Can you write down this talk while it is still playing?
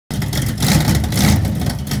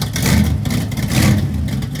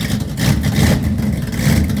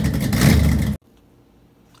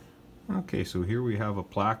Okay, so here we have a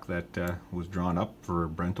plaque that was drawn up for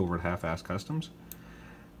Brent over at Half-Ass Customs.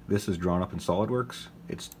 This is drawn up in SolidWorks.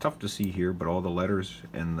 It's tough to see here, but all the letters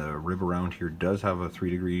and the rib around here does have a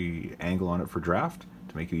 3-degree angle on it for draft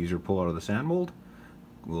to make it easier to pull out of the sand mold.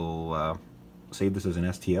 We'll save this as an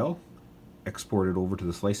STL, export it over to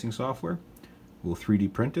the slicing software. We'll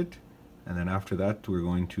 3D print it, and then after that we're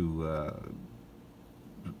going to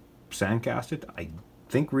sandcast it. I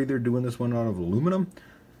think we're either doing this one out of aluminum.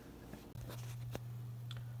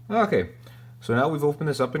 Okay, so now we've opened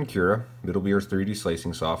this up in Cura. It'll be our 3D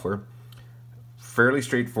slicing software. Fairly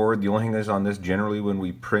straightforward. The only thing is on this, generally when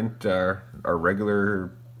we print our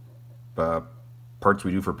regular parts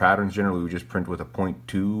we do for patterns, generally we just print with a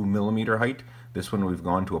 0.2 millimeter height. This one we've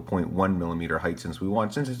gone to a 0.1 millimeter height since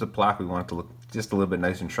it's a plaque, we want it to look just a little bit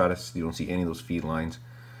nice and try to, you don't see any of those feed lines.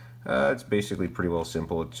 It's basically pretty well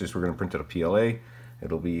simple. It's just we're going to print it a PLA.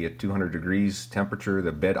 It'll be at 200 degrees temperature.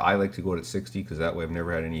 The bed, I like to go at 60 because that way I've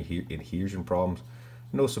never had any adhesion problems.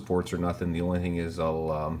 No supports or nothing. The only thing is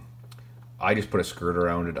I just put a skirt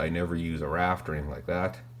around it. I never use a raft or anything like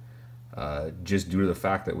that. Just due to the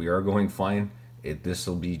fact that we are going fine, this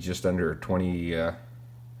will be just under a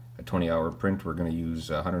 20-hour print. We're going to use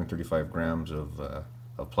 135 grams of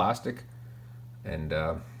plastic. And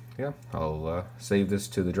yeah, I'll save this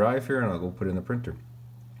to the drive here and I'll go put it in the printer.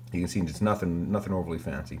 You can see it's nothing overly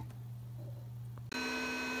fancy.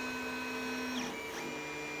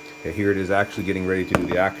 Okay, here it is actually getting ready to do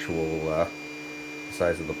the actual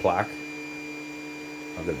size of the plaque.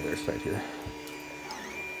 I'll go to the other side here.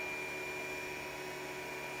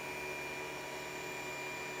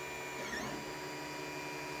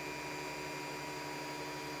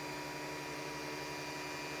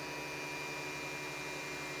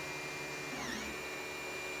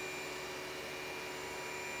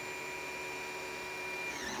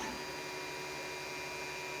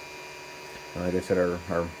 Like I said,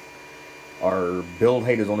 our build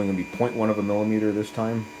height is only going to be 0.1 of a millimeter this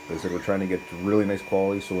time. Like I said, we're trying to get really nice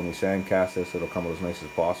quality, so when we sand cast this, it'll come out as nice as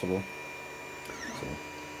possible. So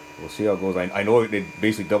we'll see how it goes. I know it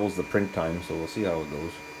basically doubles the print time, so we'll see how it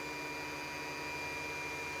goes.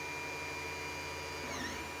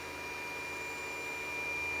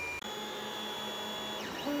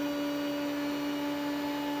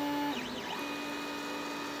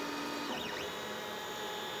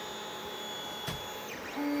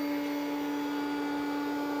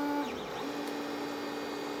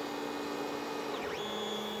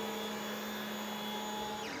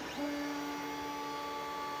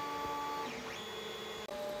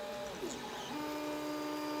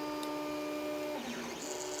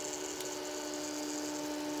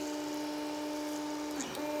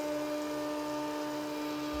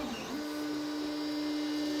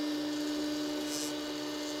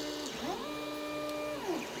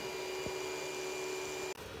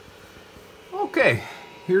 Okay,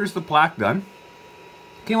 here's the plaque done.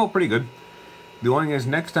 Came out pretty good. The only thing is,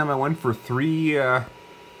 next time I went for three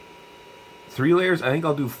layers. I think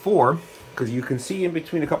I'll do 4, because you can see in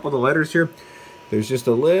between a couple of the letters here, there's just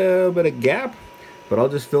a little bit of gap. But I'll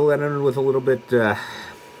just fill that in with a little bit, kind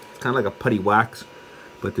of like a putty wax.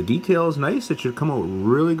 But the detail is nice. It should come out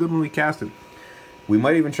really good when we cast it. We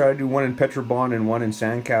might even try to do one in Petrobond and one in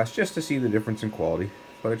Sandcast just to see the difference in quality.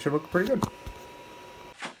 But it should look pretty good.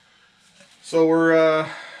 So we're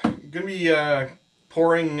going to be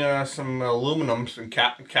pouring some aluminum, some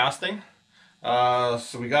casting.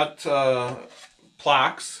 So we got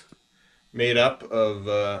plaques made up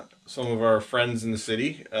of some of our friends in the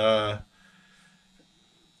city. Out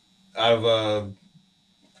of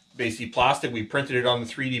basically plastic, we printed it on the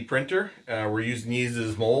 3D printer. We're using these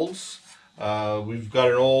as molds. We've got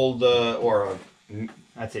an old,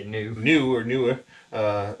 I'd say newer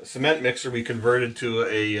cement mixer we converted to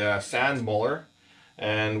a sand muller,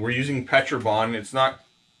 and we're using Petrobond. It's not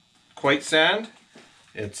quite sand,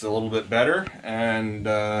 it's a little bit better, and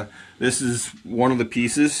this is one of the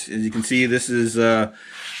pieces. As you can see, this is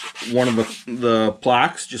one of the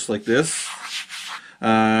plaques, just like this,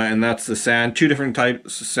 and that's the sand. 2 different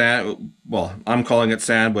types of sand. Well, I'm calling it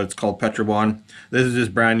sand, but it's called Petrobond. This is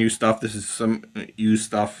just brand new stuff. This is some used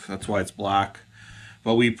stuff, that's why it's black.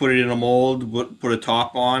 But we put it in a mold, put a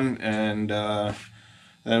top on, and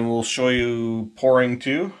then we'll show you pouring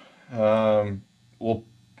too.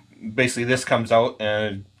 Basically this comes out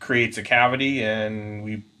and it creates a cavity, and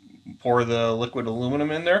we pour the liquid aluminum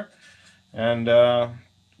in there, and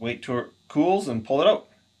wait till it cools and pull it out.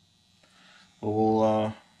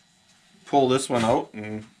 We'll pull this one out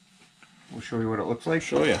and we'll show you what it looks like.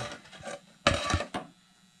 Show you.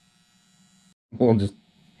 We'll just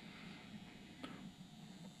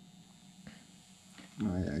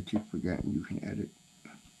Oh yeah, I keep forgetting you can edit.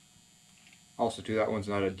 Also, too, that one's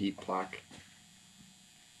not a deep plaque.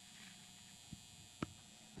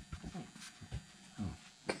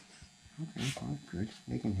 Okay, well, good.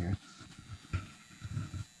 They can hear.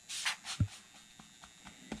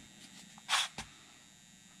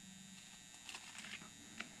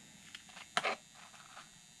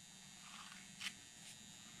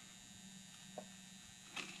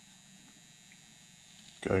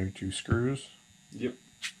 Got your 2 screws. Yep.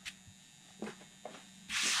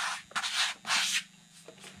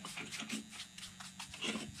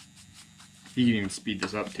 You can even speed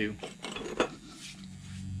this up too.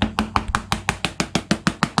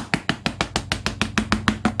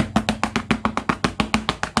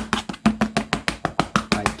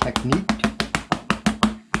 My technique.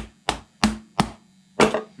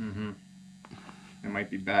 It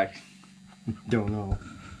might be bad. Don't know.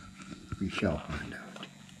 We shall find out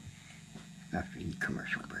after the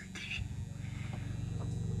commercial breaks.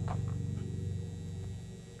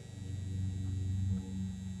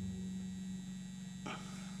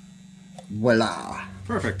 Voila!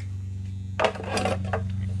 Perfect.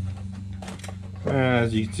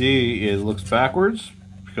 As you can see, it looks backwards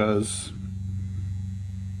because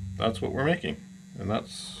that's what we're making, and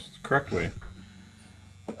that's the correct way.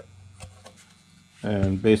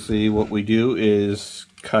 And basically what we do is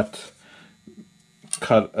cut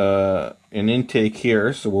an intake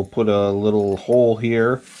here, so we'll put a little hole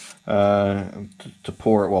here to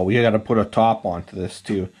pour it. Well, we got to put a top onto this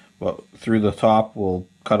too, but through the top we'll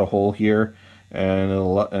cut a hole here and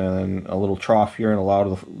a little trough here and allow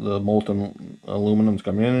the molten aluminum to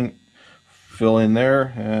come in, fill in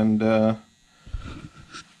there, and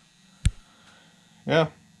yeah,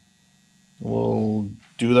 we'll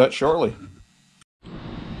do that shortly.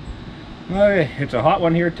 Okay, it's a hot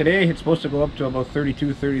one here today. It's supposed to go up to about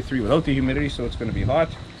 32, 33 without the humidity, so it's going to be hot.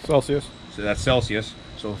 Celsius. So that's Celsius.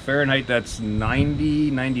 So Fahrenheit, that's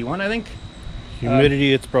 90, 91, I think.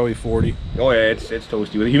 Humidity, it's probably 40. Oh yeah, it's toasty.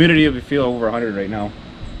 With the humidity, we feel over 100 right now.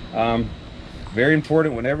 Very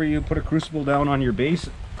important, whenever you put a crucible down on your base,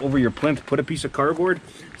 over your plinth, put a piece of cardboard,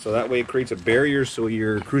 so that way it creates a barrier so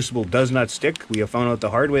your crucible does not stick. We have found out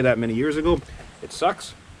the hard way that many years ago. It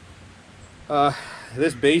sucks.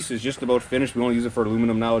 This base is just about finished. We won't use it for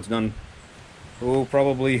aluminum now. It's done,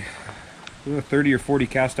 probably 30 or 40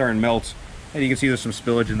 cast iron melts. And you can see there's some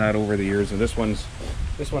spillage in that over the years. And this one's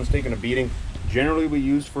taken a beating. Generally we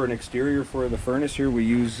use for an exterior for the furnace here, we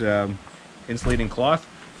use insulating cloth.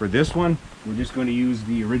 For this one, we're just going to use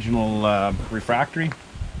the original refractory.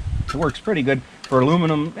 It works pretty good. For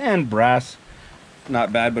aluminum and brass,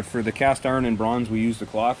 not bad, but for the cast iron and bronze, we use the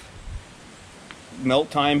cloth. Melt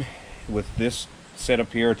time with this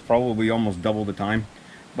setup here, it's probably almost double the time.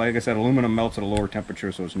 But like I said, aluminum melts at a lower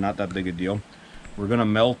temperature, so it's not that big a deal. We're going to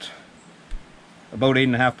melt about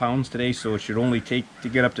 8.5 pounds today, so it should only take to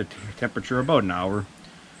get up to temperature about an hour.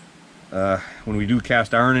 When we do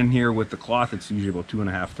cast iron in here with the cloth, it's usually about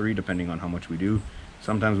 2.5, 3, depending on how much we do.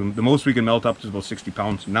 Sometimes the most we can melt up to is about 60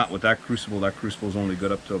 pounds. Not with that crucible. That crucible is only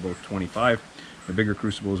good up to about 25. The bigger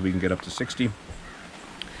crucibles we can get up to 60.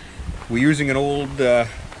 We're using an old,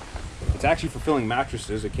 it's actually for filling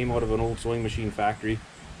mattresses. It came out of an old sewing machine factory.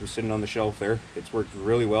 It was sitting on the shelf there. It's worked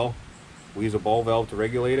really well. We use a ball valve to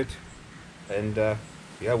regulate it. And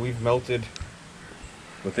yeah, we've melted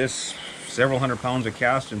with this several hundred pounds of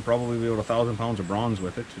cast and probably about 1,000 pounds of bronze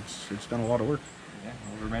with it. It's done a lot of work. Yeah,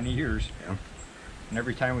 over many years. Yeah. And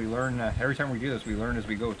every time we learn, every time we do this, we learn as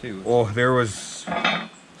we go too. Oh, there was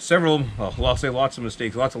several, well, I'll say lots of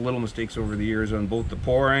mistakes, lots of little mistakes over the years on both the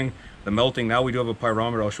pouring, the melting. Now we do have a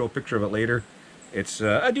pyrometer. I'll show a picture of it later. It's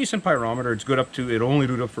a decent pyrometer. It's good up to, it only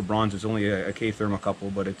do it up for bronze. It's only a K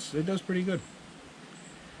thermocouple, but it does pretty good.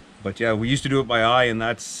 But yeah, we used to do it by eye, and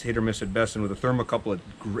that's hit or miss at best. And with a thermocouple,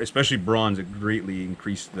 especially bronze, it greatly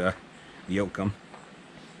increased the outcome.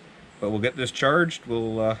 But we'll get this charged.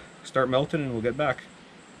 We'll start melting, and we'll get back.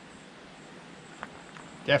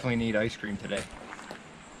 Definitely need ice cream today.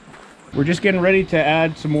 We're just getting ready to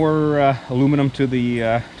add some more aluminum to the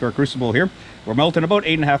to our crucible here. We're melting about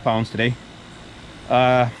 8.5 pounds today.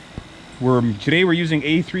 Today we're using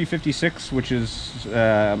A356, which is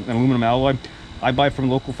an aluminum alloy. I buy from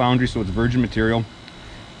local Foundry, so it's virgin material.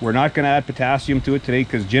 We're not going to add potassium to it today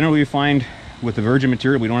because generally we find with the virgin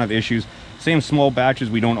material we don't have issues. Same small batches,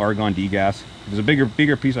 we don't argon degas. If it was a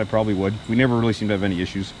bigger piece, I probably would. We never really seem to have any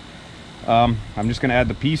issues. I'm just going to add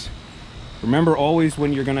the piece. Remember always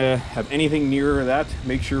when you're going to have anything near that,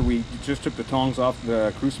 make sure we just took the tongs off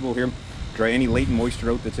the crucible here, dry any latent moisture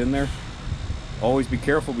out that's in there. Always be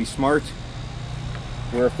careful, be smart.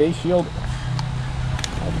 Wear a face shield.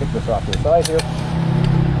 I'll take this off to the side here.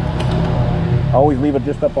 Always leave it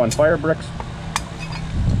just up on fire bricks.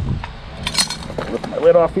 Lift my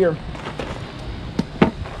lid off here.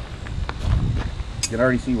 You can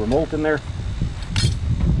already see we're molten there.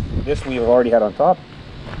 This we have already had on top.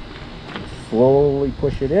 Slowly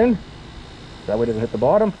push it in. That way it doesn't hit the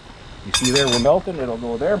bottom. You see there we're melting, it'll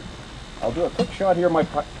go there. I'll do a quick shot here, a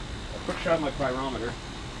quick shot of my pyrometer.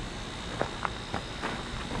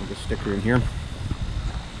 Put the sticker in here.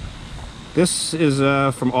 This is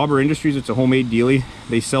from Auber Industries. It's a homemade dealie.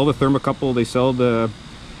 They sell the thermocouple, they sell the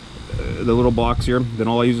little box here. Then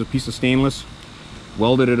all I use is a piece of stainless.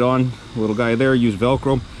 Welded it on. A little guy there used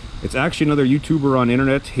Velcro. It's actually another YouTuber on the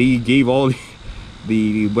internet. He gave all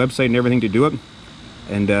the website and everything to do it.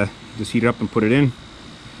 And just heat it up and put it in.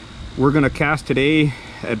 We're going to cast today,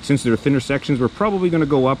 since they're thinner sections, we're probably going to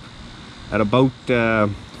go up at about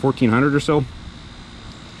 1400 or so.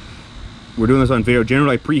 We're doing this on video.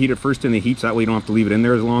 Generally I preheat it first in the heat, so that way you don't have to leave it in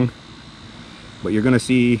there as long. But you're going to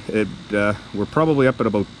see it, we're probably up at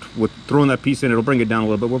about, with throwing that piece in, it'll bring it down a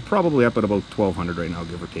little bit. We're probably up at about 1200 right now,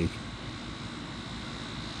 give or take.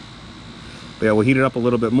 But yeah, we'll heat it up a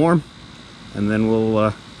little bit more, and then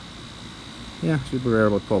we'll, yeah, super rare,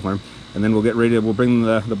 about 1200. And then we'll get ready to, we'll bring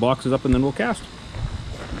the boxes up and then we'll cast.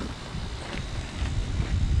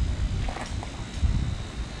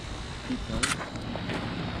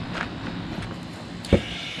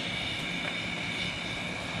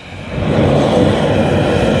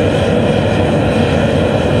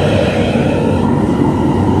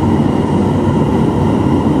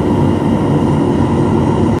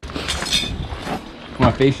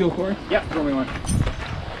 Facial core? Yeah, throw me one.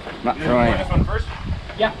 Not You trying. want this one first?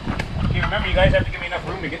 Yeah. Okay, remember you guys have to give me enough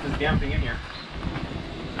room to get this damn thing in here.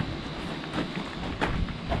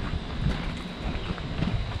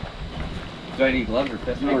 Do I need gloves or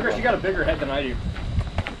fists? Hey Chris, you got a bigger head than I do.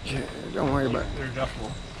 Yeah, don't worry about it. They're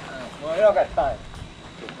adjustable. Well, I don't got time.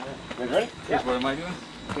 You guys ready? Yeah. What am I doing?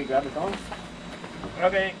 Okay, grab the phone.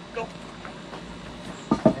 Okay, go.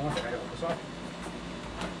 Hang on, I gotta put this off.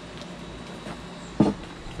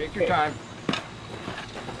 Take your time.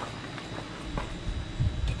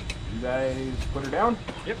 You guys put her down?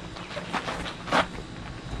 Yep.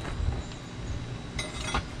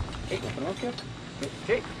 Okay, open up here.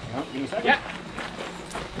 Okay, hang on, give me a second. Yeah.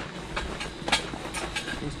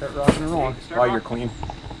 You start rocking and rolling. Start Oh, rock. you're clean.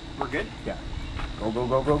 We're good? Yeah. Go, go,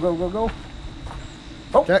 go, go, go, go, go.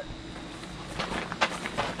 Oh. Check.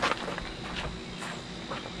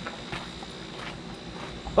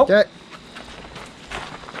 Oh. Check.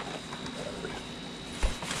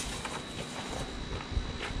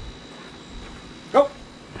 Go.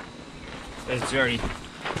 It's already.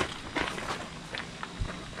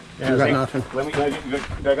 You got nothing. Let me. I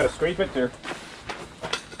gotta scrape it there.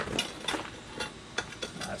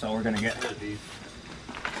 That's all we're gonna get.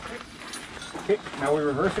 Okay, now we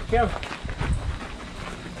reverse it, Kev.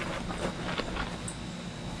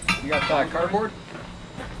 You got cardboard?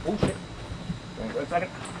 Oh shit. Wait a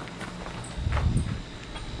second.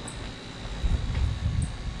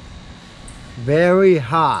 Very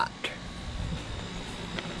hot.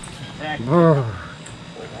 Brr.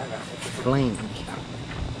 Flame.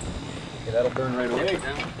 Okay, that'll burn right away. You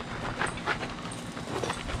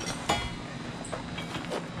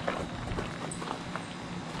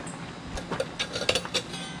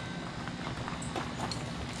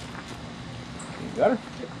got her?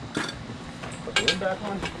 Put the lid back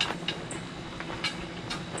on.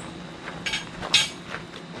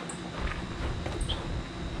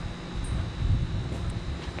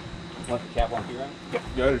 Want the cap on here?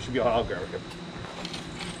 Yeah, it should be. I'll grab it.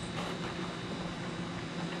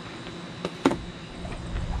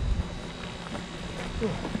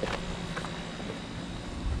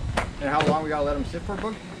 And how long we gotta let them sit for,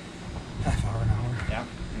 Boog? Half hour, an hour. Yeah.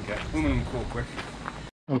 Okay. Aluminum cool quick.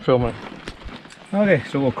 I'm filming. Okay,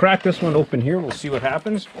 so we'll crack this one open here. We'll see what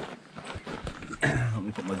happens. Let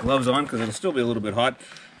me put my gloves on because it'll still be a little bit hot.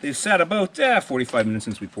 They've sat about 45 minutes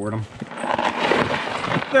since we poured them.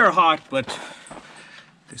 They're hot, but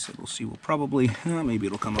they said we'll see. We'll probably, maybe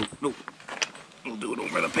it'll come out. Nope. We'll do it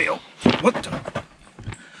over the pail. What the?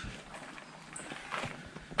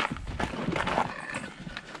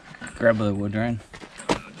 Grab the wood drain.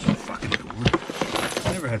 So fucking cool.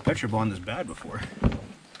 I never had Petrobond this bad before.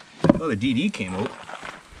 Oh, the DD came out.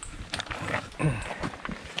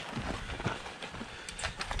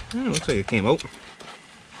 Oh, looks like it came out.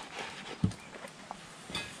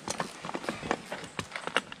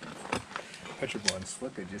 Petrobond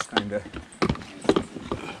slick, it just kind of.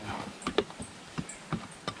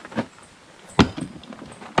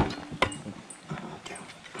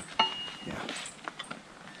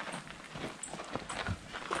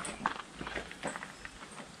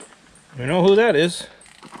 We know who that is.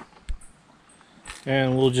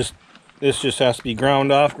 And we'll just, this just has to be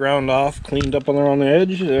ground off, cleaned up around the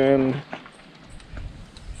edge, and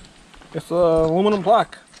it's an aluminum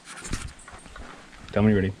plaque. Tell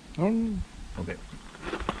me you're ready. Okay.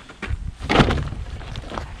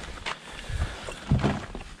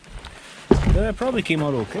 That probably came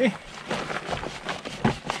out okay.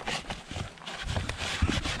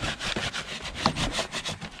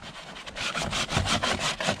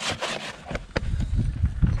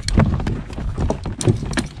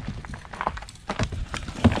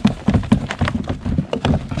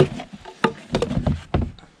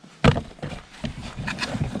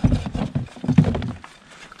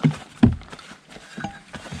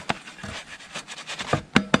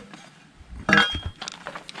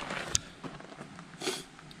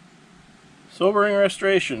 Sobering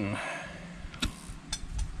restoration.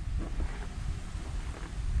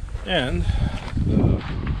 And the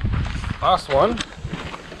last one,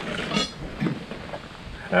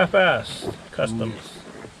 half-assed customs.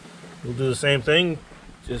 We'll do the same thing,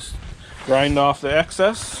 just grind off the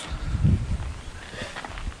excess.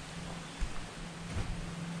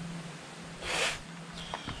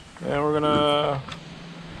 And we're gonna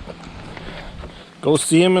go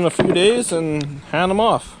see him in a few days and hand him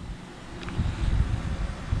off.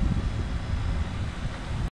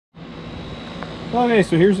 Okay,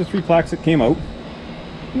 so here's the 3 plaques that came out.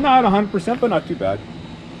 Not 100%, but not too bad.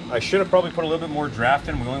 I should have probably put a little bit more draft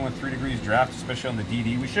in. We only went 3 degrees draft, especially on the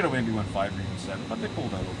DD. We should have maybe went 5 or even 7, but they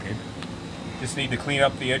pulled out okay. Just need to clean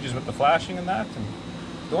up the edges with the flashing and that. And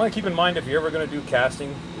the one to keep in mind if you're ever going to do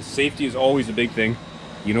casting is safety is always a big thing.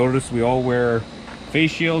 You notice we all wear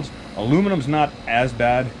face shields. Aluminum's not as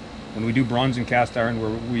bad. When we do bronze and cast iron,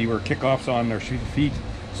 where we wear kickoffs on our feet,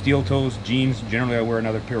 steel toes, jeans. Generally, I wear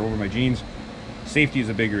another pair over my jeans. Safety is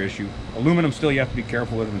a bigger issue. Aluminum still you have to be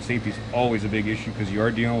careful with, and safety is always a big issue because you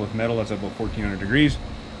are dealing with metal that's about 1400 degrees. So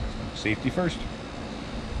safety first.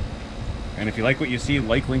 And if you like what you see,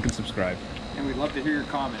 like, link, and subscribe. And we'd love to hear your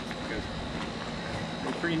comments because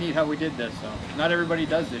it's pretty neat how we did this. So not everybody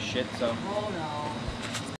does this shit. So. Oh no.